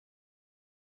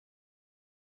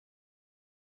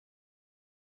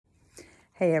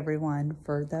Hey everyone,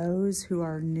 for those who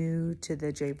are new to the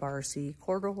JBARC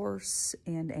quarter horse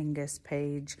and Angus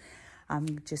page,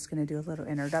 I'm just going to do a little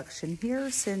introduction here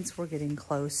since we're getting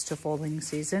close to foaling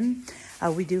season.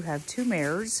 We do have two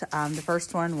mares. The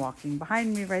first one walking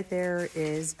behind me right there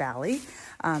is Valley.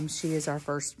 She is our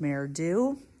first mare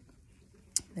due.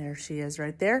 There she is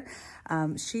right there.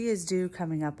 She is due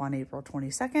coming up on April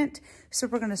 22nd. So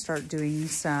we're going to start doing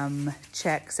some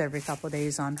checks every couple of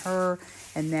days on her.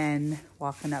 And then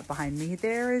walking up behind me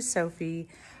there is Sophie.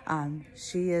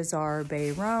 She is our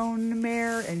Bay Roan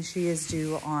mare and she is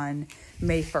due on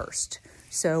May 1st.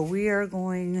 So we are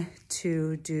going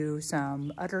to do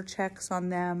some udder checks on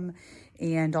them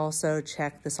and also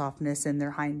check the softness in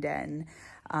their hind end.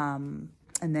 And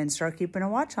then start keeping a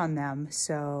watch on them.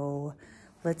 So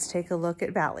let's take a look at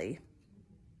Valley.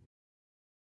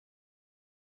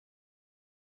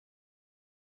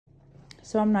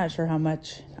 So I'm not sure how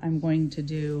much I'm going to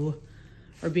do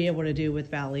or be able to do with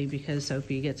Valley because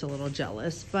Sophie gets a little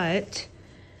jealous, but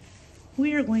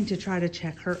we are going to try to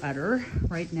check her udder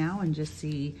right now and just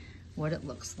see what it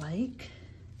looks like.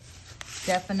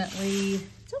 Definitely,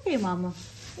 it's okay, Mama,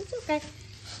 it's okay.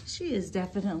 She is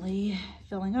definitely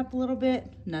filling up a little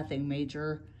bit, nothing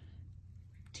major.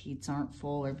 Teats aren't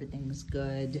full, everything's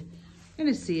good. I'm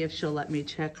gonna see if she'll let me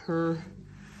check her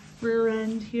rear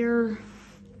end here.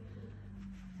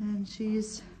 And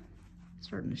she's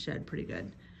starting to shed pretty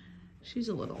good. She's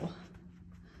a little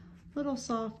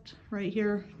soft right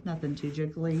here, nothing too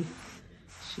jiggly.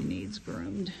 She needs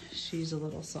groomed. She's a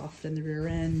little soft in the rear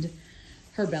end.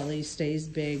 Her belly stays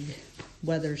big,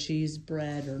 whether she's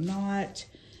bred or not.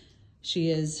 She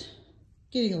is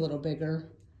getting a little bigger.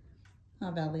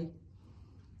 Huh, Valley?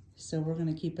 So we're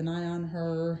gonna keep an eye on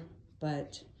her,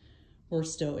 but we're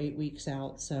still 8 weeks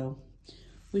out, so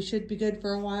we should be good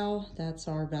for a while. That's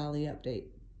our Valley update.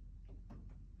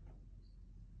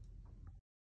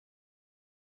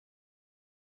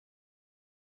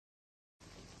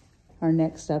 Our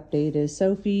next update is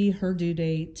Sophie. Her due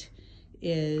date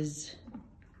is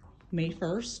May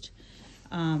 1st.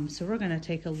 So we're gonna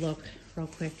take a look real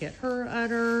quick at her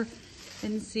udder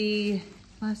and see.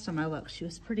 Last time I looked, she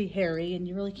was pretty hairy and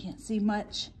you really can't see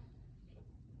much.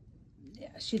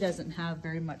 Yeah, she doesn't have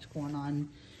very much going on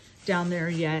down there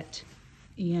yet.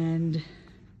 And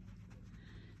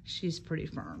she's pretty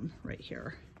firm right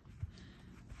here.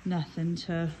 Nothing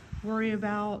to worry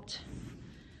about.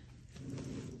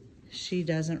 She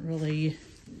doesn't really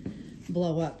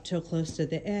blow up till close to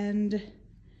the end.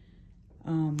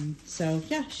 So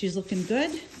yeah, she's looking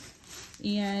good.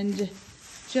 And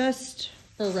just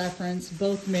for reference,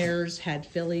 both mares had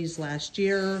fillies last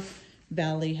year.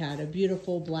 Valley had a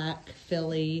beautiful black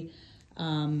filly.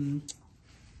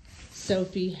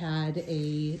 Sophie had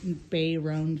a Bay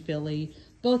Roan filly.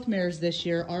 Both mares this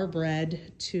year are bred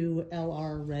to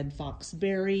LR Red Fox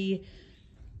Berry.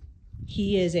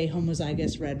 He is a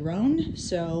homozygous red roan,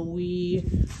 so we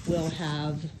will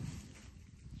have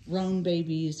roan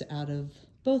babies out of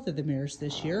both of the mares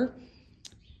this year.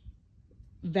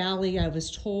 Valley, I was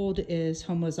told, is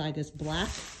homozygous black.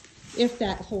 If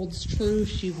that holds true,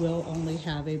 she will only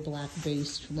have a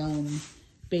black-based roan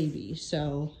baby.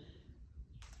 So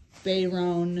Bay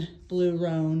Roan, Blue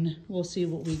Roan, we'll see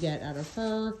what we get out of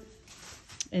her.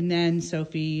 And then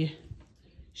Sophie,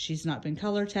 she's not been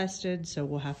color tested, so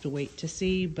we'll have to wait to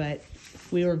see, but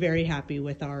we were very happy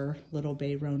with our little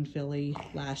Bay Roan filly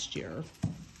last year.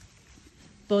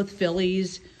 Both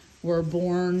fillies were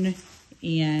born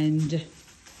and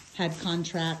had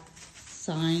contracts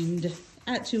signed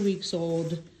at 2 weeks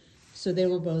old. So they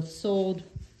were both sold.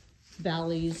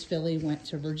 Valley's filly went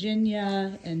to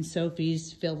Virginia and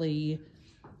Sophie's filly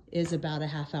is about a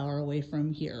half hour away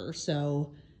from here.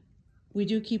 So we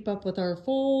do keep up with our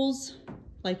foals,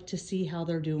 like to see how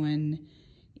they're doing.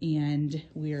 And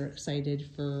we are excited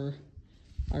for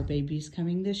our babies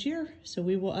coming this year. So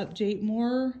we will update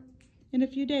more in a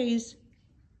few days.